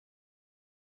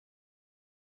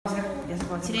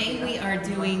Today we are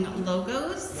doing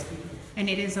logos, and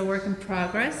it is a work in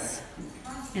progress,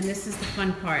 and this is the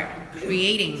fun part,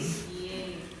 creating.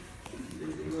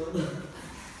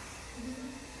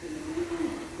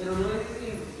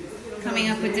 Coming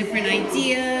up with different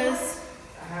ideas.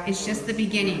 It's just the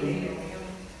beginning.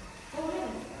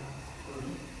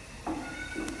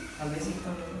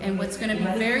 And what's going to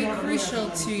be very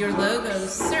crucial to your logo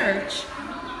search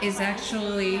is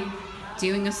actually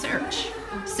doing a search.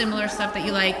 Similar stuff that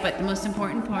you like, but the most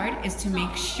important part is to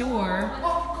make sure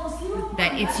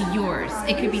that it's yours.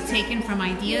 It could be taken from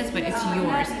ideas, but it's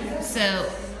yours. So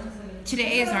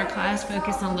today is our class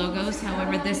focused on logos.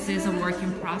 However, this is a work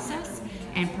in process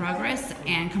and progress,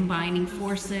 and combining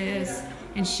forces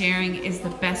and sharing is the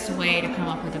best way to come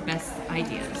up with the best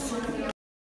ideas.